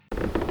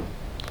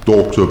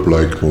Dr.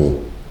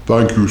 Blakemore,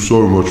 thank you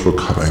so much for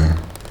coming.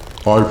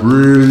 I've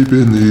really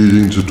been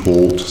needing to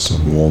talk to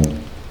someone,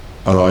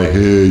 and I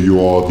hear you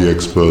are the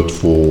expert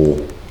for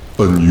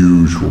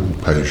unusual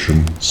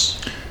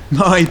patients.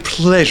 My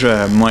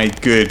pleasure, my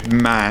good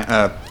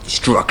man,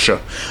 Structure.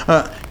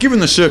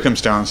 Given the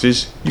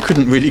circumstances, you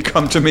couldn't really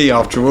come to me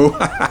after all.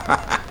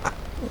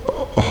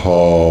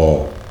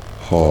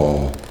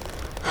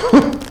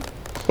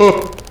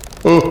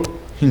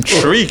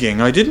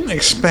 Intriguing. I didn't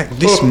expect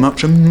this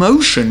much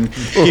emotion,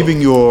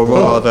 given your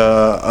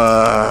rather,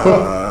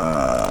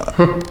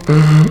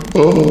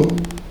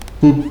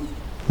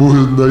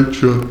 With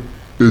nature,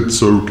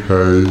 it's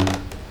okay.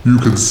 You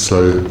can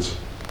say it.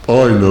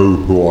 I know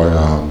who I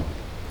am.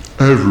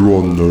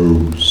 Everyone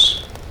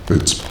knows.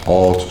 It's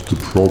part of the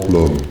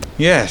problem.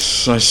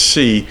 Yes, I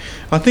see.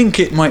 I think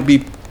it might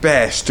be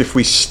best if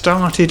we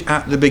started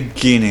at the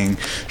beginning.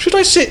 Should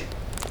I sit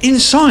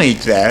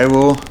inside there,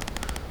 or...?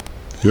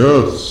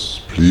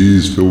 Yes,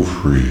 please feel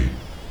free.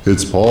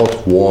 It's part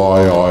of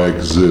why I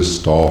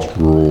exist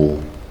after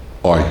all.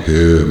 I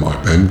hear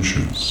my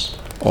benches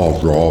are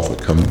rather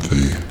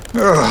comfy.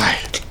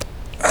 Right.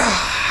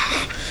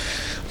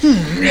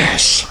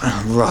 Yes,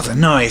 rather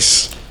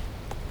nice.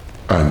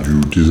 And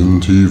you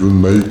didn't even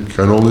make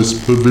an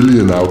honest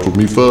pavilion out of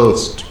me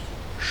first.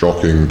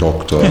 Shocking,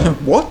 Doctor.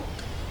 What?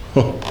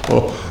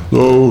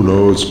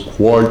 No, it's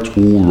quite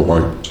all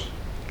right.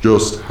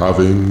 Just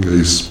having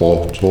a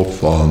spot of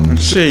fun.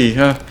 See,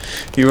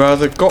 you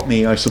rather got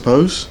me, I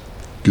suppose.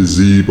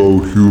 Gazebo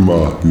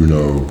humour, you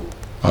know.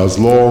 As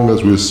long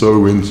as we're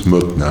so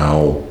intimate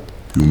now,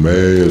 you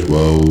may as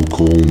well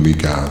call me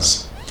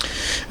Gaz.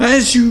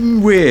 As you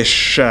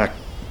wish,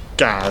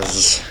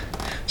 Gaz.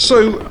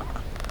 So,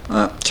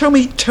 tell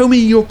me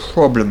your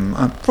problem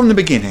from the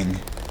beginning.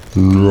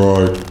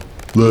 Right,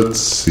 let's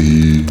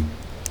see.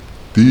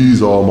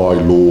 These are my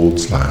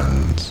lord's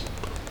lands.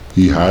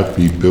 He had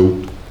me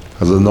built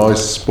as a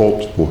nice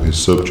spot for his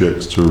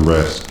subjects to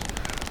rest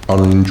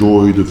and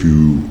enjoy the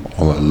view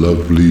on a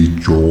lovely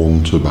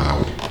jaunt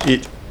about.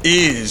 It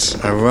is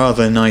a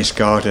rather nice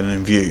garden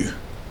and view.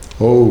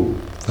 Oh,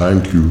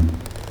 thank you.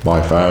 My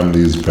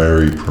family is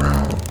very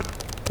proud.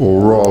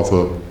 Or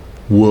rather,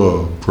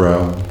 were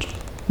proud.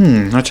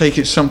 I take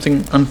it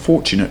something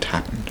unfortunate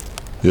happened.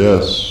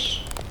 Yes,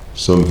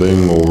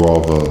 something or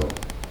rather,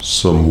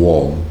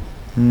 someone.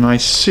 I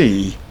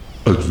see.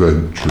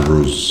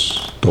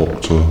 Adventurers,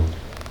 Doctor.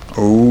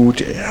 Oh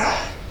dear.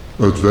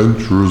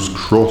 Adventurers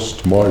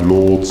crossed my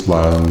lord's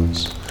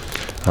lands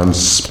and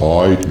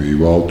spied me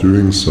while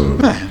doing so.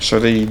 So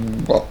they,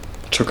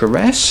 took a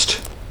rest?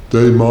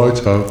 They might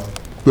have,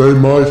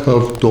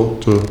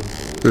 Doctor,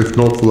 if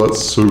not for that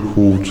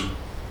so-called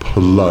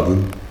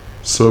paladin,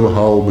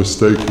 somehow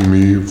mistaking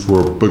me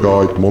for a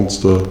bug-eyed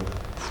monster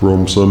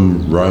from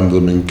some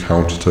random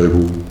encounter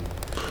table.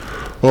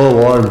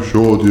 Oh, I'm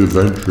sure the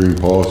adventuring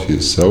party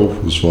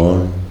itself was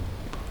fine.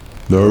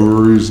 No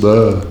worries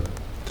there.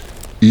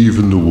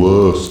 Even the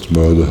worst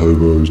murder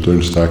hobos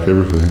don't stack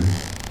everything.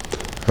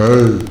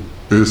 Hey,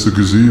 it's a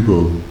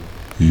gazebo.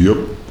 Yep,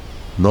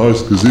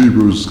 nice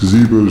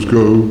gazebos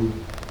go.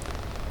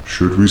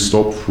 Should we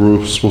stop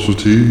for a spot of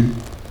tea?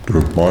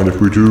 Don't mind if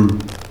we do.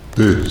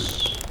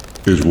 This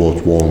is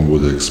what one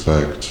would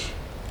expect,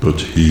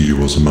 but he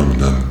was among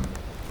them.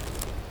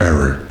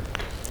 Eric.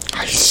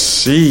 I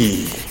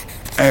see.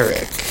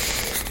 Eric.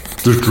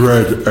 The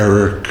dread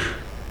Eric.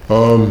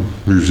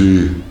 You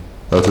see,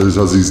 that is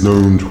as he's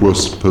known to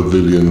us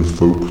pavilion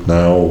folk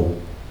now.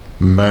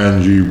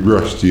 Mangy,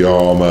 rusty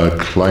armour,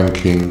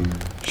 clanking,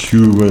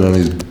 human and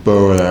his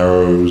bow and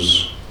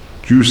arrows.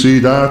 Do you see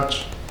that?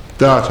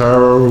 That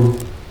arrow,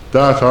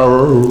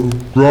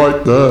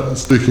 right there,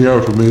 sticking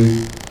out of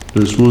me.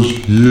 This was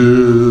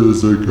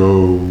years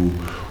ago,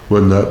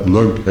 when that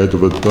lunkhead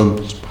of a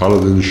dunce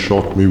paladin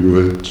shot me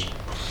with it.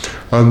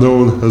 And no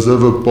one has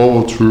ever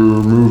bothered to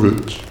remove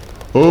it.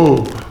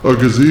 Oh, a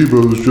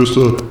gazebo's just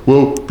a,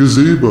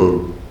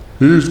 gazebo.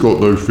 He's got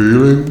no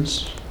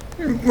feelings.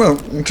 Well,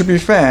 to be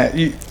fair,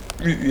 you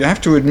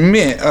have to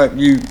admit,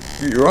 you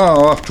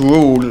are, after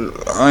all,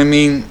 I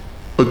mean...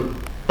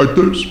 I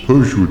don't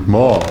suppose you would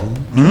mind.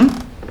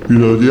 You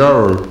know, the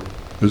arrow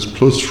is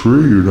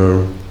 +3, you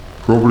know.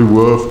 Probably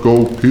worth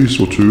gold piece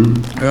or two.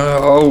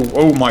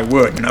 Oh my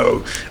word,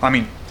 no. I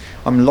mean,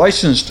 I'm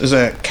licensed as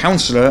a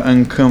counsellor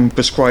and can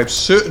prescribe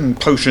certain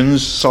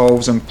potions,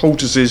 salves and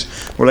poultices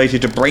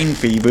related to brain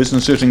fevers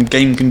and certain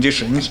game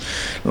conditions.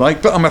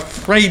 But I'm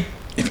afraid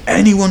if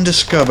anyone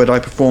discovered I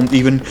performed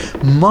even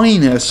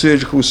minor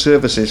surgical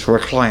services for a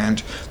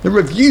client, the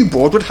review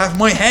board would have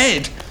my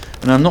head.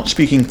 And I'm not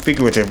speaking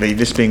figuratively,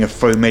 this being a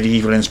faux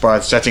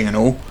medieval-inspired setting and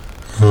all.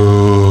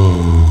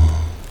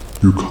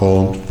 You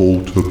can't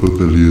fault a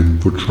pavilion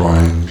for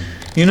trying.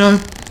 You know,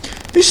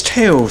 this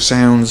tale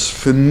sounds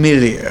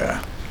familiar.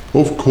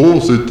 Of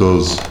course it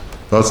does.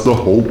 That's the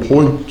whole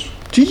point.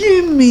 Do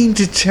you mean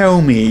to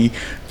tell me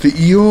that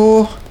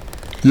you're...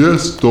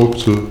 Yes,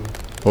 Doctor.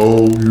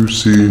 Oh, you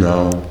see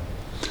now.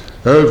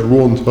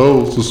 Everyone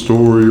tells the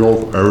story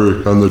of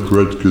Eric and the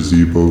Dread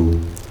Gazebo.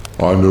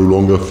 I'm no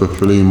longer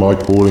fulfilling my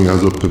calling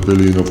as a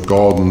pavilion of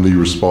gardenly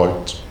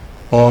respite.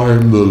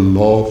 I'm the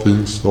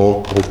laughing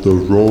stock of the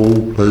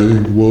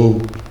role-playing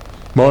world.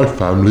 My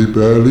family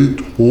barely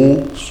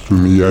talks to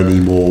me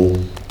anymore.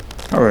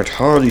 I would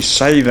hardly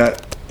say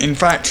that. In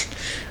fact,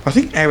 I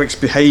think Eric's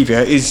behaviour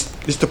is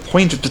the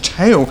point of the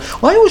tale.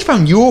 I always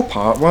found your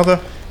part rather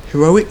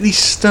heroically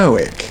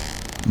stoic.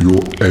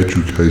 You're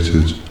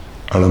educated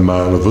and a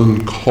man of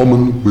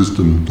uncommon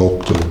wisdom,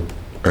 Doctor.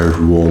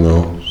 Everyone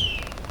else.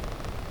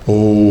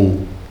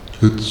 Oh,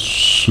 it's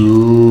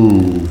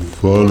so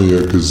funny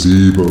a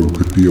gazebo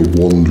could be a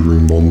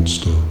wandering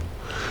monster.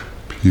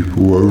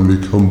 People only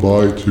come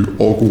by to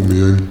ogle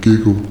me and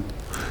giggle.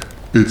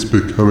 It's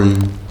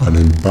becoming an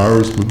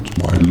embarrassment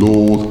to my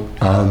lord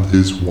and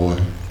his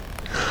wife.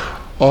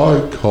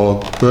 I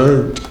can't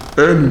bear it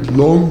any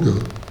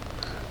longer.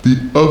 The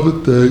other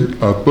day,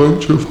 a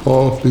bunch of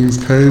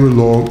halflings came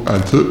along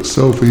and took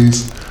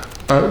selfies,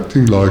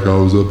 acting like I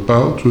was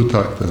about to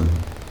attack them.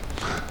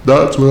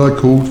 That's when I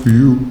called for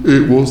you.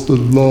 It was the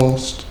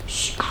last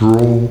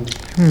straw.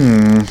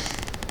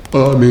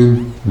 I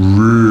mean,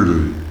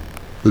 really.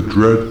 The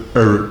dread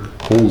Eric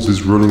calls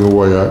his running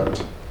away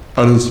act,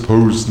 and then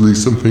supposedly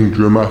something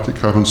dramatic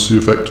happens to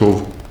the effect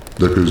of,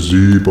 the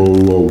gazebo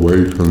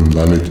awakens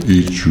and it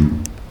eats you.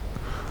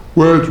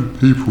 Where do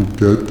people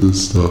get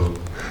this stuff?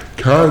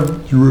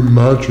 Can you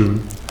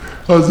imagine?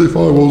 As if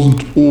I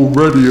wasn't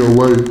already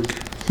awake.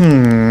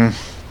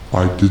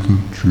 I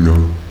didn't, you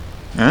know.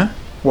 Huh?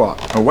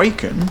 What?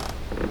 Awaken?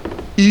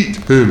 Eat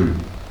him.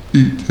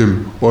 Eat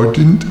him. Or I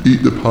didn't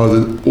eat the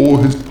paladin or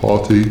his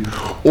party,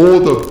 or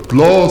the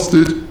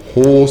blasted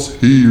horse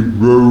he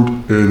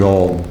rode in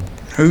on.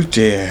 Oh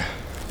dear.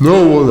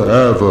 No one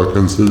ever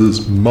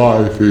considers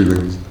my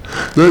feelings.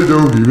 They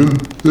don't even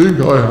think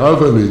I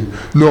have any,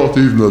 not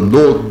even the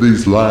lord of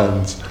these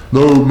lands,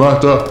 no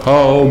matter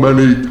how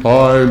many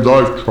times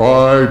I've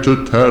tried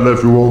to tell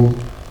everyone.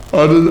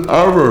 And an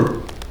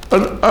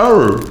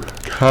arrow,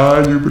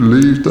 can you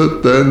believe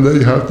that then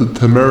they have the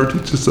temerity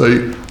to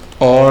say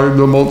I'm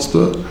the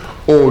monster,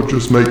 or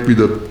just make me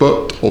the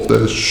butt of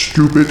their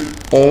stupid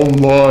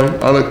online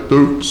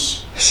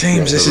anecdotes?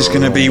 Seems this is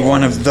going to be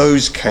one of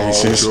those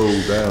cases.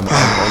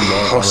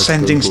 I'll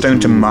send in Stone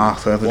to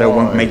Martha that I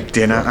won't make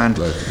dinner, and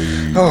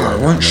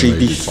won't she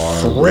be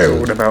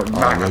thrilled about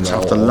that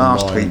after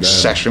last week's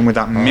session with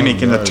that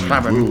mimic in the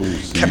tavern?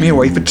 Kept me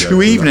away for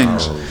 2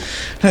 evenings.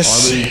 Let's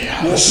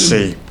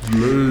see.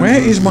 Where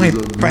is my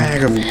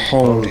bag of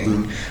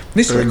holding?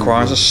 This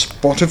requires a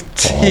spot of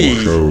tea.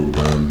 I'll show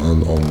them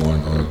an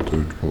online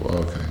anecdote.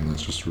 Okay,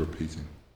 that's just repeating.